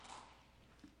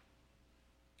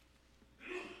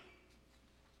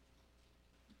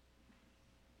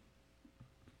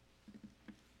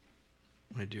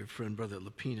My dear friend, Brother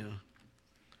Lapino,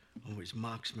 always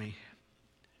mocks me.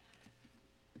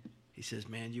 He says,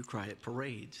 man, you cry at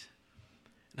parades.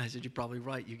 And I said, you're probably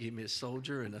right. You gave me a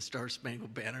soldier and a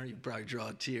Star-Spangled Banner. You'd probably draw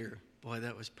a tear. Boy,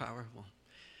 that was powerful.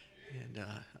 And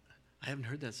I haven't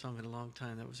heard that song in a long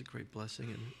time. That was a great blessing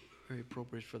and very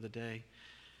appropriate for the day.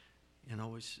 And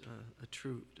always a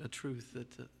truth that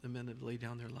the men have laid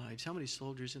down their lives. How many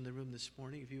soldiers in the room this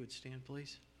morning? If you would stand,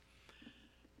 please.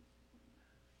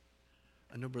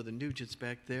 I know Brother Nugent's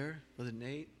back there. Brother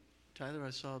Nate, Tyler,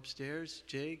 I saw upstairs.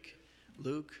 Jake,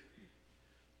 Luke.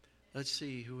 Let's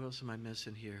see, who else am I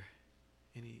missing here?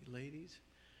 Any ladies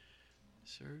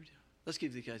served? Let's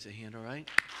give these guys a hand, all right?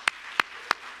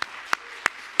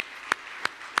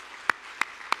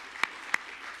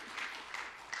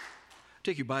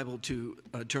 Take your Bible to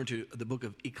turn to the book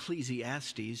of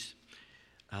Ecclesiastes.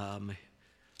 So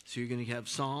you're going to have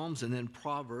Psalms and then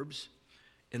Proverbs,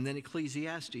 and then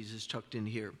Ecclesiastes is tucked in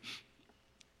here.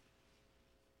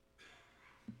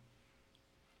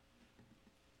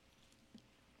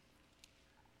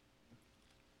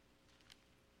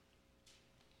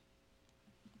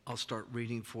 I'll start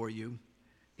reading for you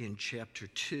in chapter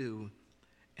 2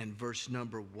 and verse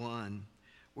number 1.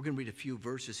 We're going to read a few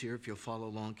verses here, if you'll follow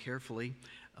along carefully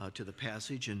to the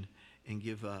passage and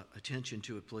give attention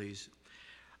to it, please.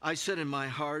 I said in my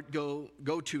heart, go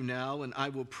to now, and I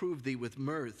will prove thee with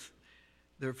mirth.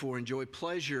 Therefore enjoy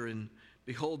pleasure, and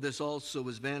behold, this also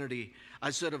is vanity.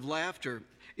 I said of laughter,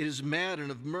 it is mad,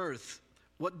 and of mirth,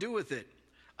 what doeth it?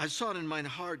 I sought in mine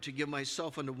heart to give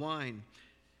myself unto wine,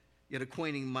 yet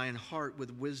acquainting mine heart with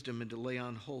wisdom, and to lay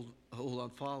on hold on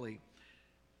folly,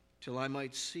 till I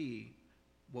might see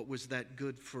what was that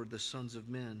good for the sons of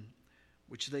men,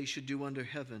 which they should do under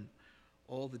heaven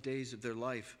all the days of their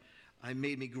life. I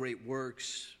made me great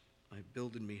works. I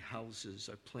builded me houses.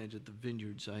 I planted the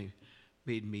vineyards. I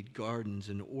made me gardens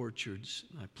and orchards.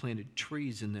 I planted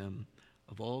trees in them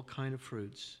of all kind of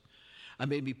fruits. I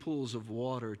made me pools of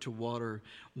water to water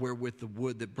wherewith the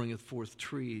wood that bringeth forth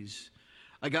trees.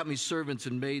 I got me servants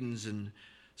and maidens and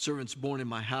servants born in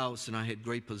my house, and I had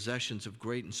great possessions of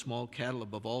great and small cattle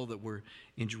above all that were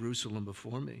in Jerusalem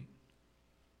before me.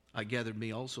 I gathered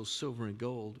me also silver and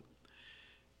gold,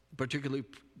 particularly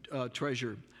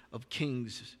treasure of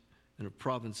kings and of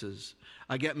provinces.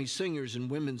 I got me singers and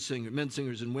men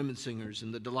singers and women singers,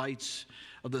 and the delights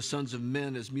of the sons of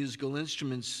men as musical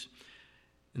instruments,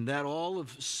 and that all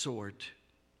of sort.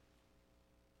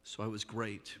 So I was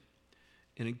great,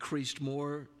 and increased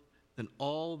more than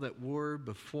all that were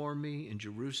before me in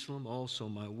Jerusalem. Also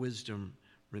my wisdom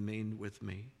remained with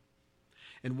me.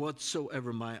 And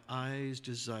whatsoever my eyes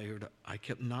desired, I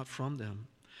kept not from them.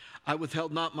 I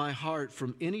withheld not my heart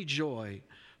from any joy,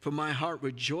 for my heart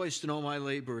rejoiced in all my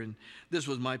labor, and this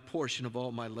was my portion of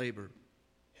all my labor.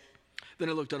 Then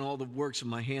I looked on all the works of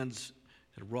my hands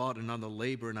had wrought, and on the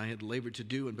labor, and I had labored to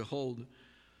do, and behold,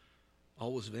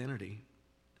 all was vanity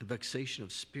and vexation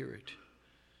of spirit,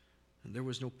 and there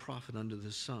was no profit under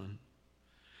the sun.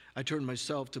 I turned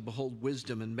myself to behold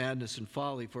wisdom and madness and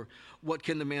folly, for what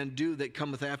can the man do that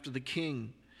cometh after the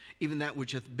king, even that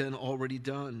which hath been already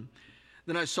done?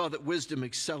 Then I saw that wisdom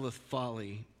excelleth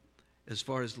folly, as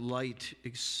far as light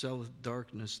excelleth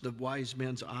darkness. The wise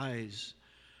man's eyes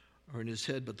are in his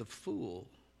head, but the fool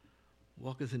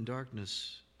walketh in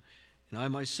darkness. And I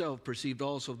myself perceived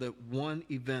also that one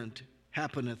event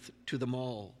happeneth to them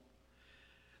all.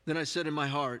 Then I said in my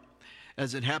heart,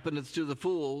 as it happeneth to the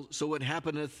fool, so it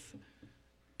happeneth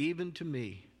even to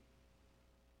me.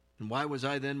 And why was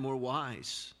I then more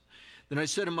wise? Then I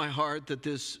said in my heart that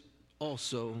this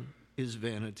also is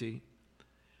vanity.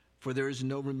 For there is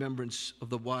no remembrance of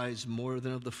the wise more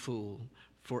than of the fool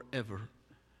forever.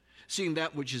 Seeing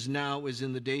that which is now is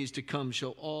in the days to come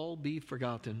shall all be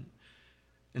forgotten.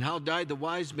 And how died the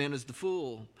wise man as the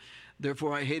fool?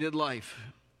 Therefore I hated life,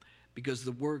 because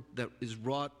the work that is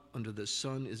wrought under the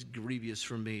sun is grievous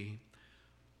for me,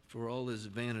 for all is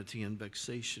vanity and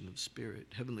vexation of spirit.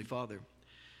 Heavenly Father,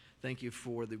 thank you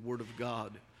for the word of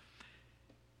God,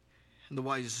 and the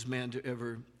wisest man to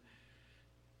ever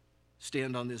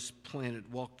stand on this planet,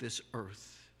 walk this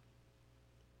earth.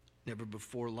 Never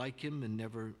before like him, and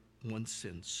never one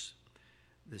since.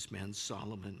 This man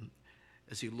Solomon,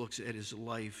 as he looks at his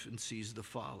life and sees the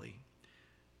folly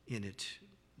in it,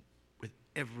 with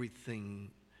everything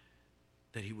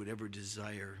that he would ever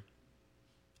desire,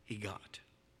 he got.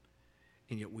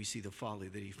 And yet we see the folly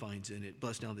that he finds in it.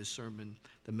 Bless now this sermon,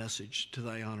 the message, to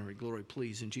thy honor and glory,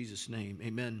 please, in Jesus' name.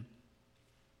 Amen.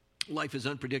 Life is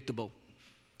unpredictable.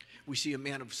 We see a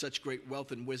man of such great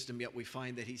wealth and wisdom, yet we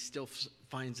find that he still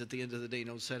finds at the end of the day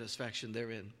no satisfaction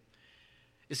therein.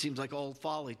 It seems like all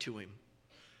folly to him.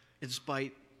 In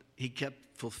spite, he kept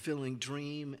fulfilling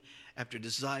dream after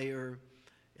desire,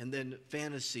 and then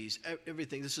fantasies,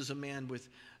 everything. This is a man with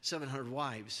 700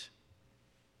 wives.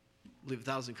 I believe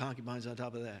 1,000 concubines on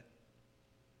top of that.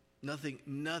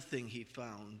 Nothing he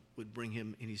found would bring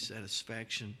him any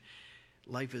satisfaction.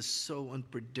 Life is so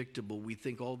unpredictable. We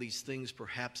think all these things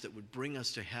perhaps that would bring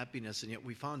us to happiness, and yet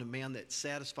we found a man that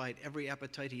satisfied every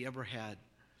appetite he ever had.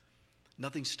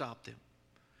 Nothing stopped him.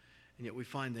 And yet we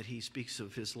find that he speaks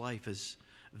of his life as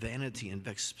vanity and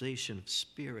vexation of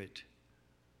spirit.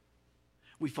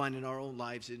 We find in our own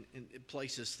lives, in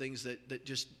places, things that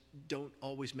just don't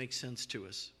always make sense to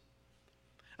us.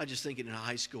 I just think in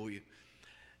high school,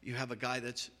 you have a guy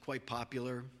that's quite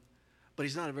popular, but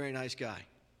he's not a very nice guy.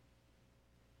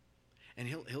 And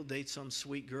he'll date some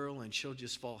sweet girl, and she'll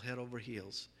just fall head over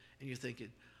heels. And you're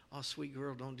thinking, oh, sweet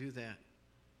girl, don't do that.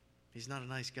 He's not a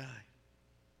nice guy.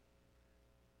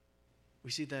 We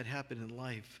see that happen in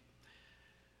life.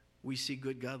 We see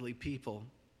good, godly people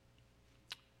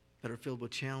that are filled with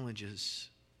challenges,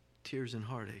 tears, and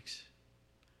heartaches.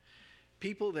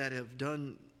 People that have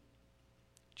done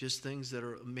just things that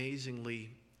are amazingly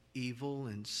evil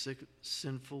and sick,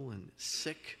 sinful and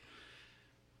sick.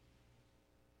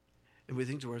 And we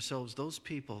think to ourselves, those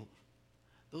people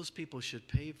should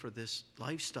pay for this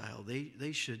lifestyle.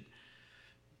 They should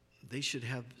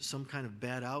have some kind of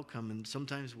bad outcome. And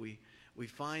sometimes we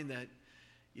find that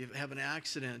you have an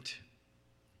accident,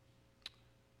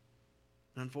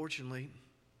 and unfortunately,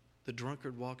 the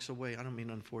drunkard walks away. I don't mean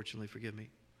unfortunately, forgive me.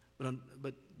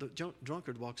 But the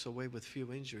drunkard walks away with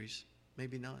few injuries,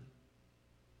 maybe none,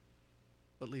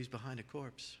 but leaves behind a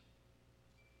corpse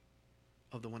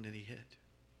of the one that he hit.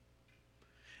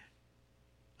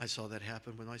 I saw that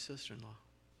happen with my sister-in-law.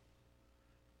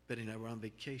 Betty and I were on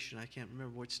vacation. I can't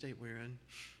remember what state we were in.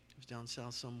 It was down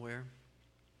south somewhere.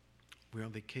 We were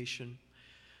on vacation.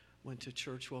 Went to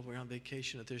church while we were on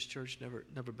vacation at this church.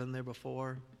 Never been there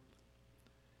before.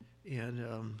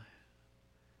 And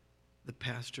the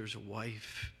pastor's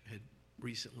wife had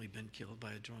recently been killed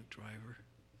by a drunk driver.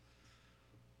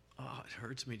 Oh, it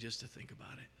hurts me just to think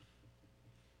about it.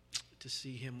 To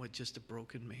see him with just a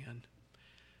broken man,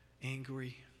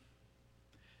 angry,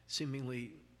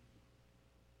 seemingly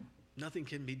nothing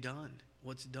can be done.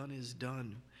 What's done is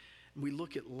done. And we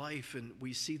look at life and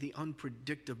we see the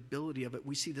unpredictability of it.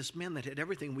 We see this man that had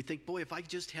everything. We think, boy, if I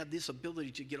just had this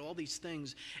ability to get all these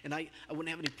things and I wouldn't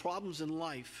have any problems in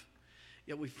life.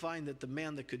 Yet we find that the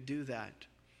man that could do that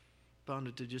found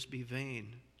it to just be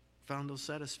vain, found no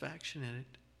satisfaction in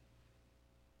it.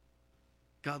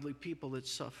 Godly people that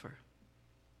suffer.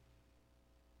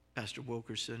 Pastor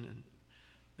Wilkerson and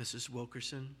Mrs.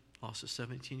 Wilkerson lost a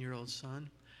 17-year-old son.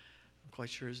 I'm quite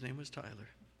sure his name was Tyler.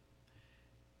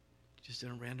 Just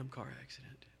in a random car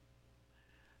accident.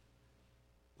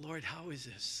 Lord, how is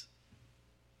this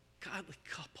godly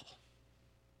couple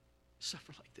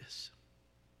suffer like this?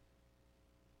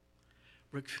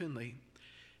 Rick Finley,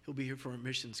 he'll be here for our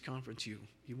missions conference. You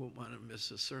won't want to miss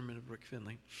a sermon of Rick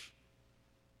Finley.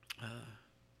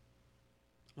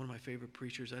 One of my favorite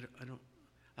preachers.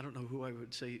 I don't know who I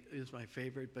would say is my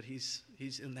favorite, but he's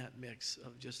in that mix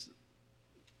of just.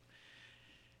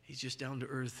 He's just down to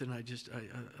earth, and I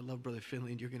love Brother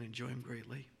Finley, and you're going to enjoy him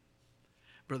greatly.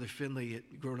 Brother Finley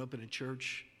had grown up in a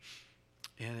church,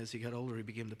 and as he got older, he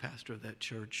became the pastor of that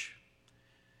church.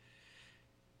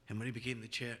 And when he became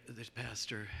the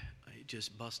pastor, he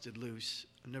just busted loose.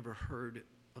 I've never heard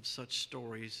of such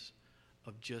stories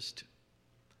of just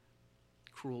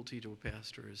cruelty to a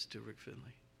pastor as to Rick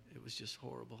Finley. It was just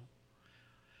horrible.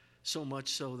 So much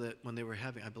so that when they were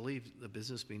having, I believe, the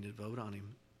business meeting to vote on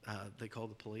him, they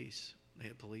called the police. They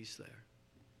had police there.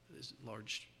 This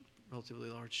relatively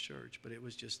large church, but it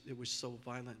was so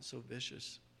violent, so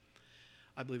vicious.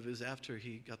 I believe it was after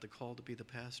he got the call to be the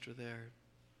pastor there.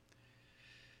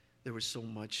 There was so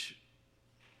much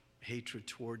hatred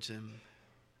towards him.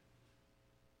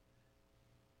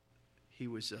 He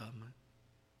was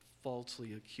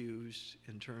falsely accused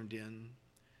and turned in,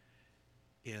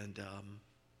 and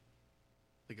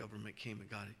the government came and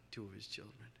got 2 of his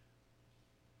children.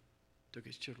 Took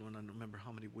his children. I don't remember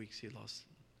how many weeks he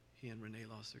and Renee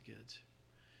lost their kids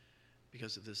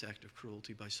because of this act of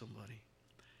cruelty by somebody,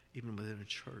 even within a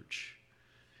church.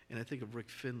 And I think of Rick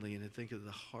Finley, and I think of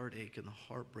the heartache and the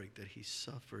heartbreak that he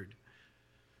suffered.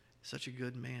 Such a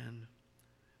good man.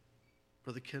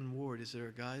 Brother Ken Ward, is there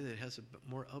a guy that has a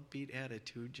more upbeat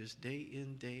attitude just day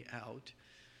in, day out?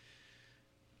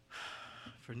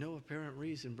 For no apparent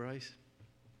reason, Bryce.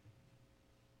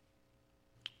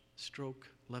 Stroke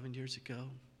 11 years ago.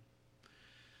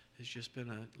 Has just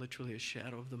been literally a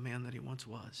shadow of the man that he once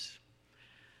was.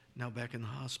 Now back in the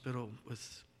hospital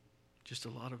with just a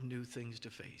lot of new things to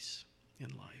face in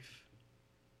life.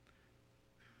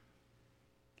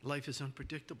 Life is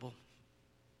unpredictable.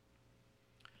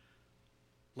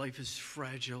 Life is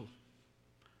fragile.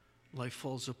 Life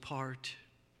falls apart.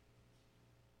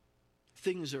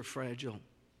 Things are fragile.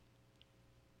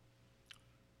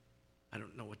 I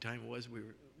don't know what time it was. We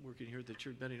were working here at the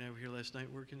church. Betty and I were here last night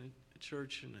working at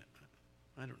church, and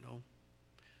I don't know,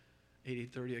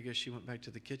 8:30, I guess she went back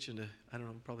to the kitchen to, I don't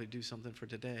know, probably do something for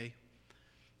today.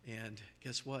 And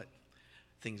guess what?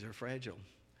 Things are fragile.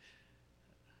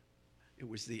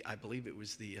 I believe it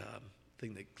was the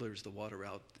thing that clears the water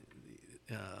out,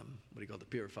 what do you call it, the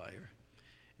purifier.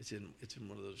 It's in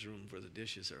one of those rooms where the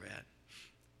dishes are at,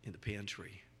 in the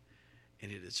pantry.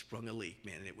 And it had sprung a leak,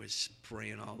 man, and it was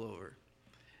spraying all over.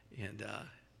 And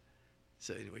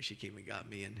so anyway, she came and got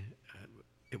me, and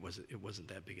it wasn't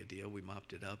that big a deal. We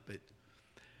mopped it up, but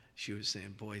she was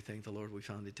saying, boy, thank the Lord we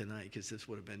found it tonight, because this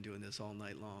would have been doing this all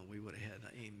night long. We would have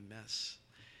had a mess.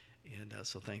 And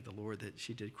so thank the Lord that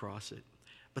she did cross it.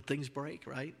 But things break,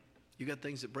 right? You got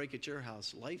things that break at your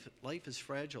house. Life is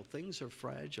fragile. Things are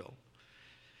fragile.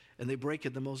 And they break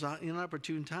at the most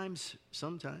inopportune times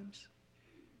sometimes.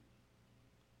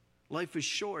 Life is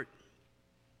short.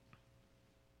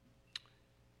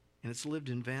 And it's lived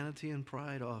in vanity and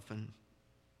pride often.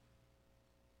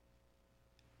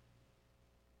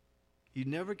 You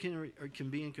never can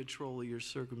be in control of your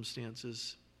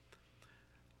circumstances.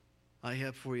 I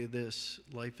have for you this: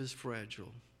 life is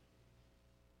fragile.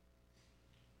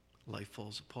 Life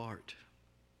falls apart.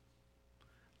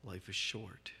 Life is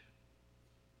short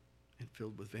and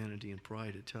filled with vanity and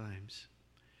pride at times.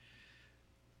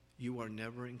 You are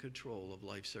never in control of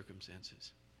life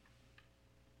circumstances.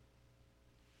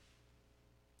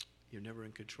 You're never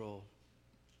in control.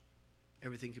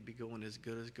 Everything could be going as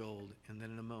good as gold, and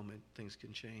then in a moment, things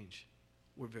can change.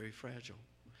 We're very fragile.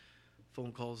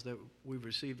 Phone calls that we've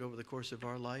received over the course of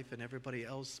our life, and everybody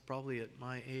else probably at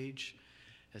my age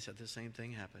has had the same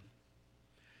thing happen.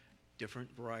 Different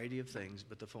variety of things,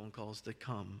 but the phone calls that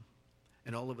come,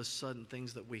 and all of a sudden,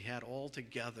 things that we had all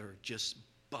together just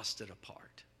busted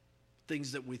apart.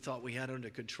 Things that we thought we had under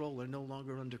control are no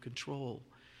longer under control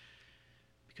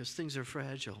because things are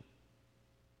fragile.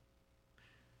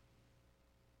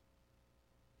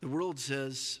 The world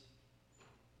says,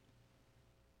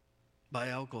 buy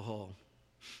alcohol,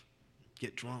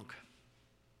 get drunk,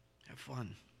 have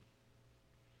fun.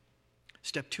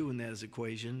 Step 2 in that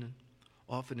equation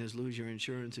often is lose your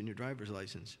insurance and your driver's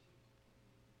license.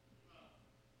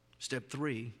 Step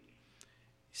 3,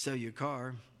 sell your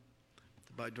car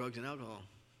to buy drugs and alcohol.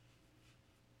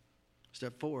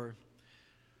 Step 4,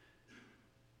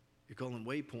 you're calling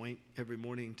Waypoint every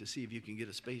morning to see if you can get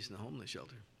a space in the homeless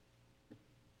shelter.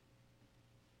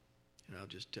 And I'll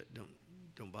just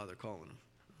don't bother calling them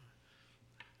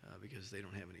because they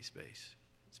don't have any space.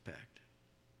 It's packed.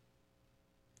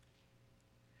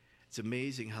 It's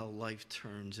amazing how life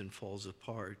turns and falls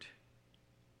apart.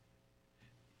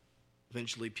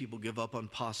 Eventually, people give up on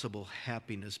possible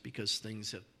happiness because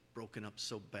things have broken up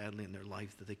so badly in their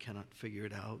life that they cannot figure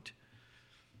it out.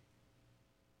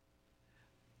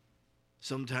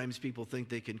 Sometimes people think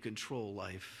they can control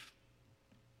life.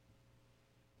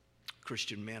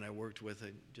 Christian man I worked with,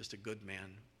 just a good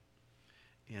man.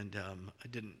 And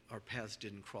our paths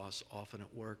didn't cross often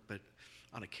at work, but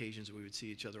on occasions we would see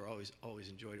each other. Always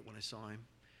enjoyed it when I saw him.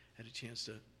 Had a chance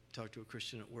to talk to a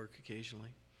Christian at work occasionally.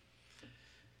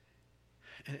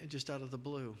 And just out of the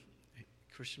blue,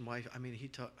 Christian wife,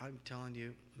 I'm telling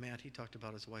you, Matt, he talked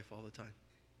about his wife all the time.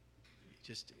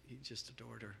 He just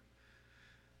adored her.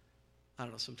 I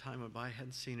don't know, some time went by, I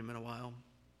hadn't seen him in a while.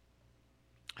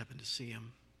 Happened to see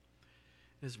him.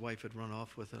 His wife had run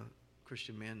off with a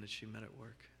Christian man that she met at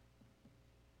work.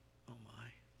 Oh my.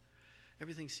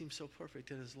 Everything seemed so perfect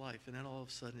in his life, and then all of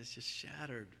a sudden it's just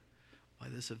shattered by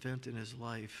this event in his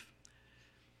life.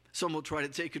 Some will try to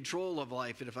take control of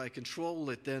life, and if I control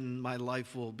it, then my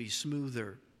life will be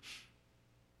smoother.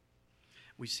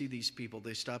 We see these people,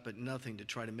 they stop at nothing to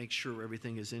try to make sure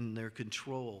everything is in their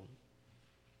control.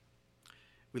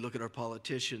 We look at our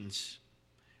politicians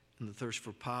and the thirst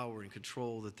for power and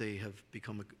control that they have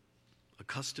become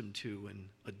accustomed to and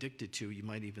addicted to. You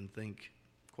might even think,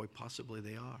 quite possibly,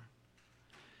 they are.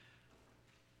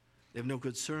 They have no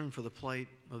concern for the plight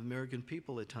of American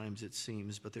people at times, it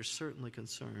seems, but they're certainly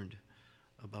concerned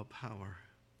about power,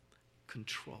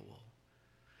 control.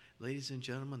 Ladies and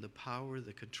gentlemen, the power,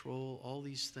 the control, all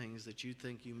these things that you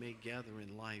think you may gather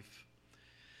in life,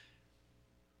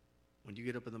 when you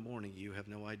get up in the morning, you have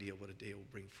no idea what a day will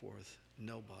bring forth.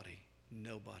 Nobody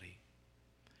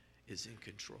is in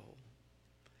control.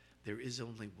 There is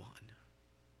only one,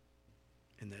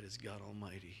 and that is God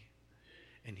Almighty.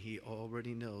 And he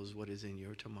already knows what is in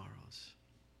your tomorrows.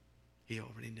 He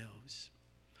already knows.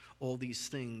 All these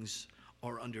things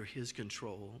are under his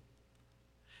control.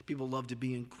 People love to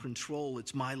be in control.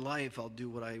 It's my life. I'll do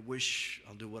what I wish.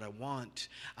 I'll do what I want.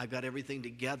 I've got everything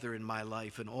together in my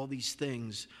life, and all these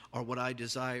things are what I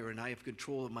desire, and I have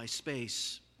control of my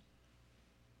space.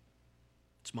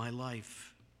 It's my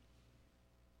life.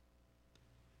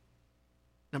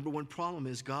 Number one problem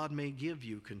is God may give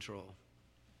you control.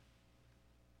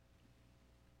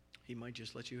 He might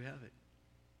just let you have it.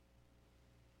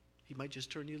 He might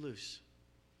just turn you loose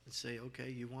and say, okay,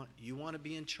 you want to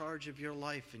be in charge of your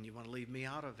life and you want to leave me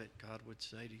out of it. God would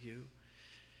say to you,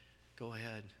 go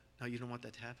ahead. No, you don't want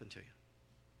that to happen to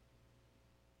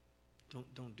you.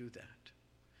 Don't do that.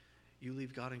 You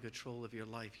leave God in control of your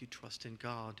life. You trust in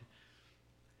God.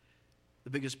 The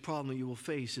biggest problem you will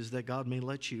face is that God may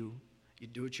let you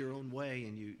do it your own way,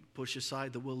 and you push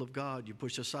aside the will of God. You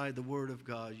push aside the word of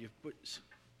God. You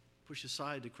push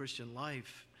aside the Christian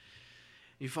life.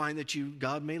 You find that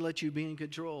God may let you be in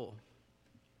control.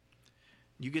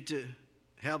 You get to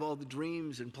have all the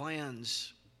dreams and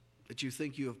plans that you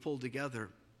think you have pulled together,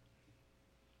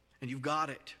 and you've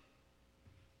got it.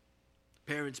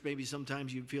 Parents, maybe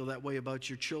sometimes you feel that way about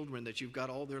your children, that you've got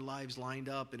all their lives lined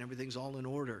up and everything's all in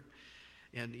order.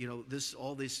 And,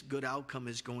 all this good outcome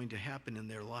is going to happen in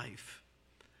their life.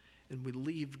 And we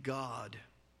leave God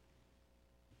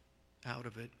out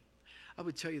of it. I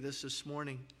would tell you this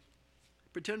morning.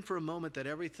 Pretend for a moment that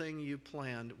everything you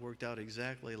planned worked out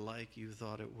exactly like you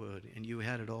thought it would, and you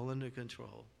had it all under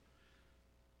control.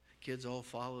 Kids all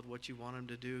followed what you wanted them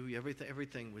to do.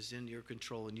 Everything was in your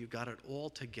control, and you got it all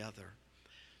together.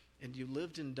 And you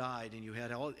lived and died, and you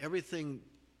had everything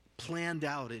planned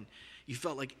out, and you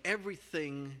felt like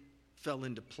everything fell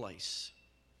into place.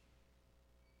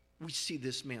 We see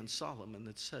this man Solomon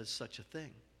that says such a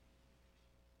thing.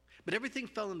 But everything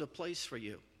fell into place for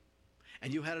you.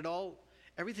 And you had it all,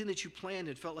 everything that you planned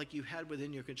and felt like you had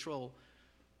within your control,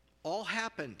 all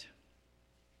happened.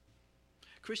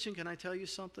 Christian, can I tell you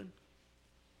something?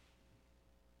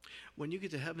 When you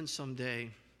get to heaven someday,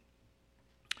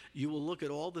 you will look at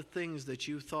all the things that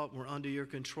you thought were under your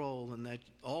control and that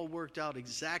all worked out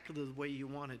exactly the way you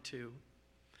wanted to.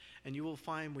 And you will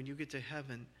find when you get to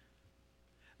heaven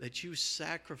that you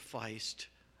sacrificed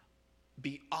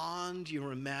beyond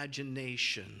your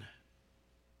imagination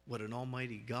what an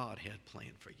almighty God had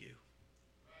planned for you.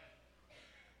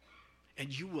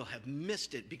 And you will have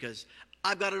missed it because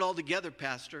I've got it all together,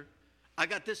 Pastor. I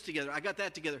got this together. I got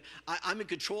that together. I'm in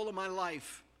control of my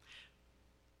life.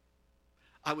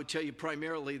 I would tell you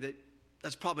primarily that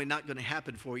that's probably not going to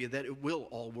happen for you, that it will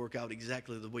all work out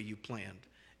exactly the way you planned.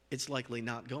 It's likely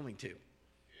not going to.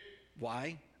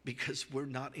 Why? Because we're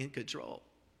not in control.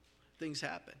 Things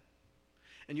happen.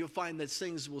 And you'll find that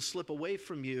things will slip away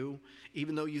from you,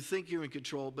 even though you think you're in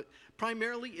control. But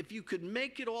primarily, if you could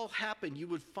make it all happen, you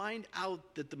would find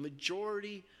out that the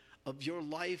majority of your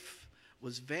life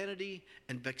was vanity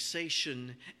and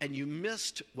vexation, and you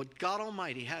missed what God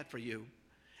Almighty had for you.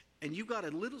 And you got a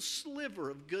little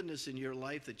sliver of goodness in your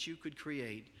life that you could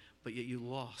create, but yet you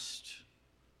lost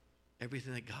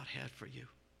everything that God had for you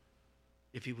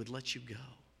if he would let you go.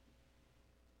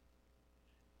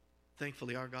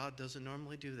 Thankfully, our God doesn't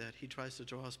normally do that. He tries to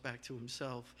draw us back to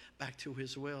himself, back to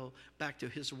his will, back to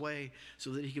his way,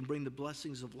 so that he can bring the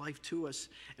blessings of life to us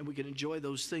and we can enjoy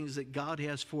those things that God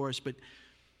has for us. But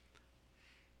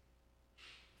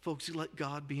folks, you let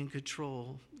God be in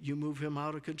control. You move him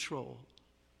out of control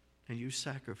and you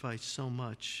sacrifice so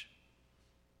much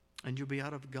and you'll be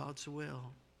out of God's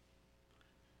will.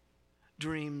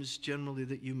 Dreams generally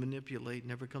that you manipulate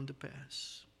never come to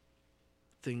pass.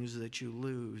 Things that you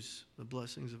lose, the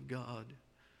blessings of God,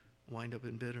 wind up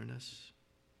in bitterness.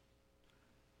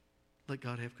 Let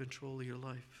God have control of your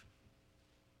life.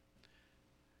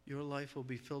 Your life will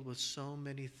be filled with so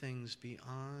many things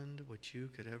beyond what you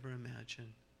could ever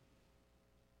imagine.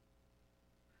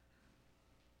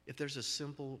 If there's a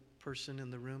simple person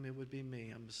in the room, it would be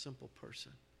me. I'm a simple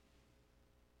person.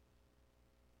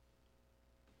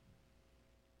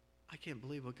 I can't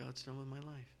believe what God's done with my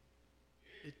life.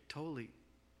 It totally,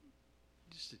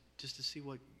 just to see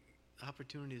what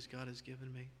opportunities God has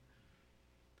given me.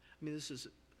 I mean, this is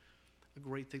a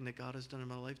great thing that God has done in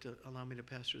my life to allow me to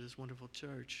pastor this wonderful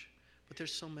church. But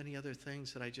there's so many other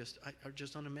things that are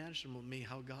just unimaginable to me,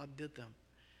 how God did them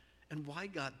and why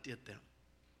God did them.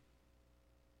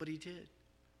 But he did.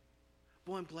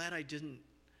 Boy, I'm glad I didn't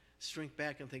shrink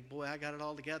back and think, boy, I got it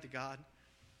all together, God.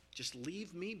 Just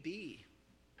leave me be.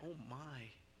 Oh my,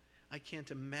 I can't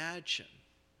imagine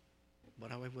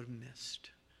what I would have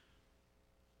missed.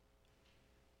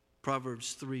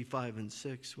 Proverbs 3, 5, and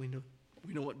 6, we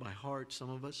know it by heart,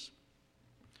 some of us.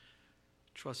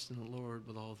 Trust in the Lord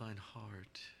with all thine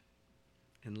heart,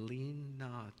 and lean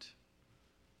not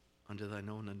unto thine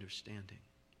own understanding.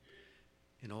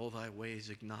 In all thy ways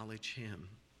acknowledge him,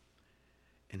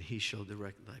 and he shall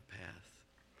direct thy path.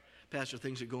 Pastor,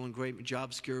 things are going great. My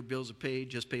job's secure, bills are paid,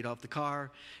 just paid off the car.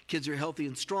 Kids are healthy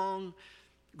and strong.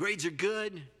 Grades are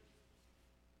good.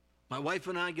 My wife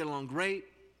and I get along great.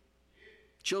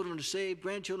 Children are saved,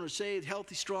 grandchildren are saved,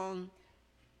 healthy, strong.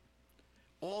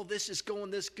 All this is going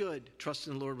this good. Trust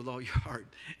in the Lord with all your heart,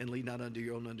 and lean not unto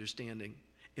your own understanding.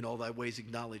 In all thy ways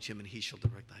acknowledge him, and he shall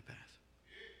direct thy path.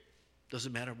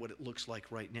 Doesn't matter what it looks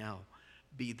like right now.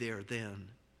 Be there then.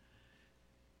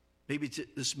 Maybe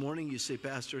this morning you say,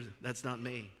 Pastor, that's not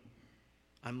me.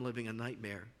 I'm living a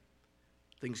nightmare.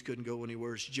 Things couldn't go any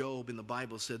worse. Job in the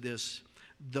Bible said this,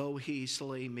 though he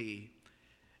slay me,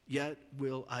 yet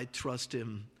will I trust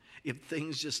him. If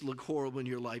things just look horrible in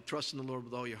your life, trust in the Lord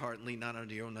with all your heart and lean not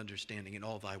unto your own understanding. In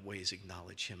all thy ways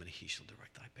acknowledge him, and he shall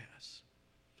direct thy paths.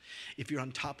 If you're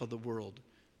on top of the world,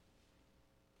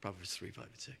 Proverbs 3, 5,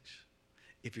 and 6.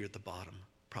 If you're at the bottom,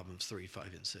 Proverbs 3,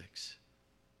 5, and 6.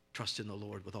 Trust in the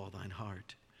Lord with all thine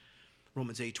heart.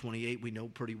 Romans 8:28 we know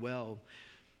pretty well.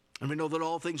 And we know that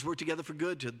all things work together for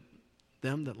good to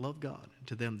them that love God, and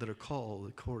to them that are called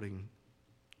according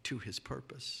to his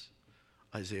purpose.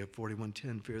 Isaiah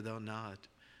 41:10, fear thou not,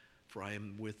 for I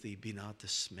am with thee. Be not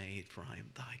dismayed, for I am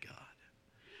thy God.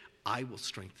 I will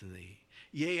strengthen thee.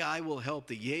 Yea, I will help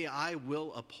thee. Yea, I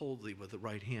will uphold thee with the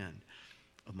right hand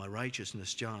of my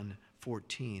righteousness. John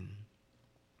 14,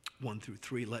 1 through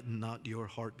 3, let not your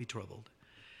heart be troubled.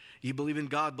 Ye believe in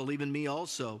God, believe in me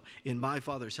also. In my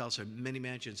Father's house are many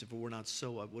mansions. If it were not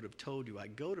so, I would have told you. I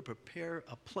go to prepare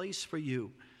a place for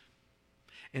you.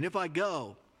 And if I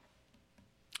go,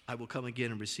 I will come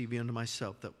again and receive you unto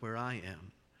myself, that where I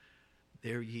am,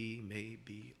 there ye may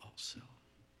be also.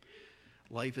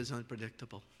 Life is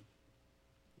unpredictable.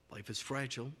 Life is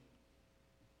fragile.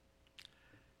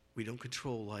 We don't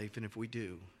control life, and if we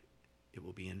do, it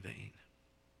will be in vain.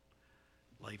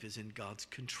 Life is in God's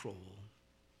control.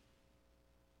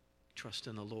 Trust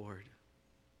in the Lord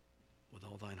with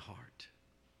all thine heart,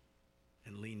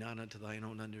 and lean not unto thine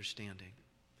own understanding.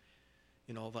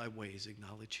 In all thy ways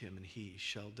acknowledge him, and he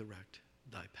shall direct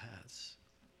thy paths.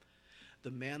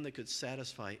 The man that could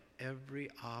satisfy every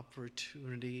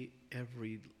opportunity,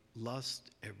 every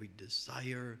lust, every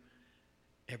desire,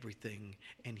 everything,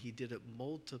 and he did it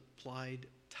multiplied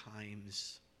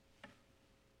times,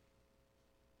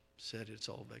 said it's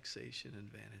all vexation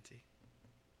and vanity.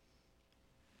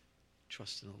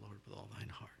 Trust in the Lord with all thine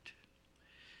heart.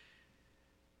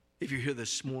 If you're here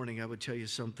this morning, I would tell you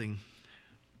something.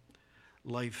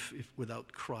 Life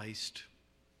without Christ,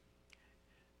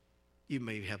 you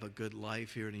may have a good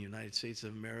life here in the United States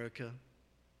of America.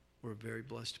 We're very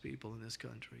blessed people in this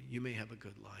country. You may have a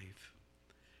good life.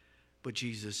 But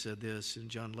Jesus said this in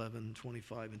John 11,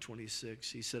 25 and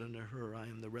 26. He said unto her, I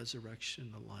am the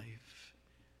resurrection and the life.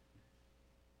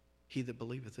 He that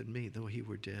believeth in me, though he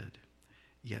were dead,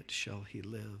 yet shall he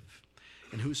live.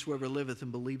 And whosoever liveth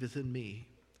and believeth in me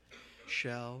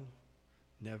shall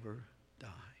never die.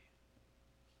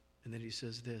 And then he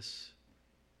says this,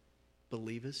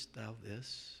 believest thou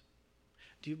this?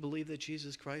 Do you believe that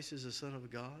Jesus Christ is the Son of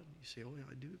God? You say, oh, yeah,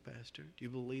 I do, Pastor. Do you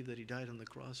believe that he died on the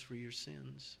cross for your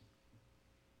sins?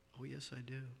 Oh, yes, I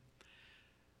do.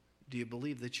 Do you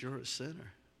believe that you're a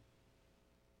sinner?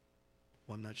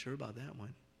 Well, I'm not sure about that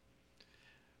one.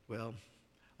 Well,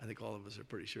 I think all of us are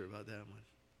pretty sure about that one.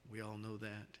 We all know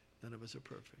that. None of us are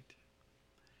perfect.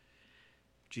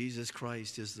 Jesus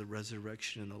Christ is the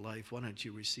resurrection and the life. Why don't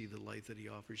you receive the life that he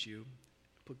offers you?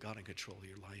 Put God in control of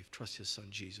your life. Trust his son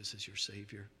Jesus as your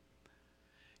Savior.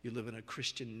 You live in a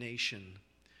Christian nation.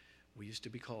 We used to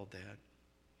be called that.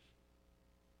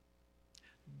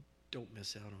 Don't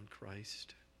miss out on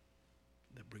Christ.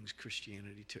 That brings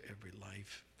Christianity to every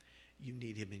life. You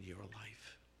need him in your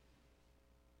life.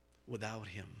 Without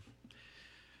him,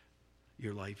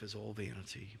 your life is all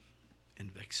vanity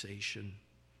and vexation,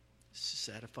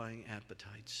 satisfying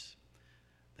appetites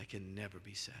that can never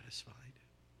be satisfied.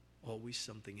 Always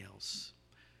something else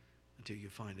until you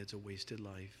find it's a wasted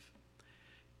life.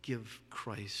 Give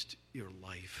Christ your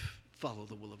life. Follow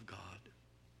the will of God.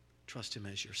 Trust him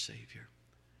as your Savior.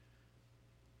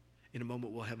 In a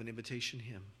moment, we'll have an invitation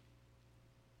hymn.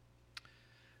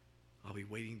 I'll be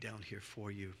waiting down here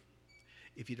for you.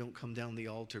 If you don't come down the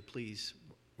altar, please,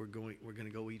 we're going to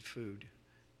go eat food.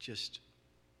 Just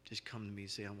come to me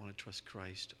and say, I want to trust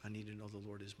Christ. I need to know the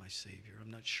Lord is my Savior.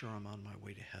 I'm not sure I'm on my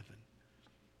way to heaven.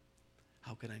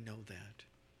 How can I know that?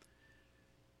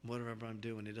 Whatever I'm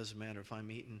doing, it doesn't matter if I'm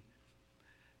eating.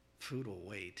 Food will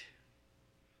wait.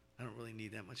 I don't really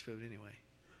need that much food anyway.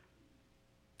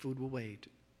 Food will wait.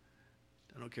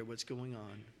 I don't care what's going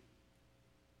on.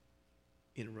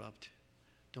 Interrupt.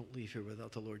 Don't leave here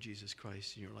without the Lord Jesus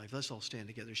Christ in your life. Let's all stand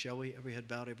together, shall we? Every head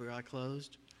bowed, every eye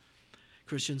closed.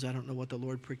 Christians, I don't know what the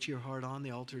Lord pricked your heart on.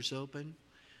 The altar's open.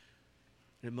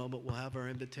 In a moment, we'll have our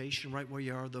invitation right where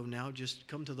you are, though now. Just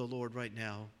come to the Lord right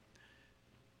now.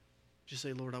 Just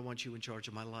say, Lord, I want you in charge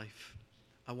of my life.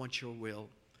 I want your will.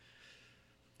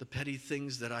 The petty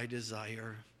things that I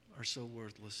desire are so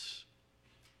worthless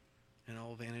and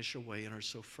all vanish away and are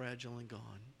so fragile and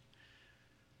gone.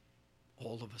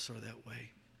 All of us are that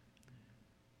way.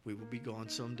 We will be gone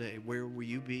someday. Where will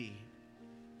you be?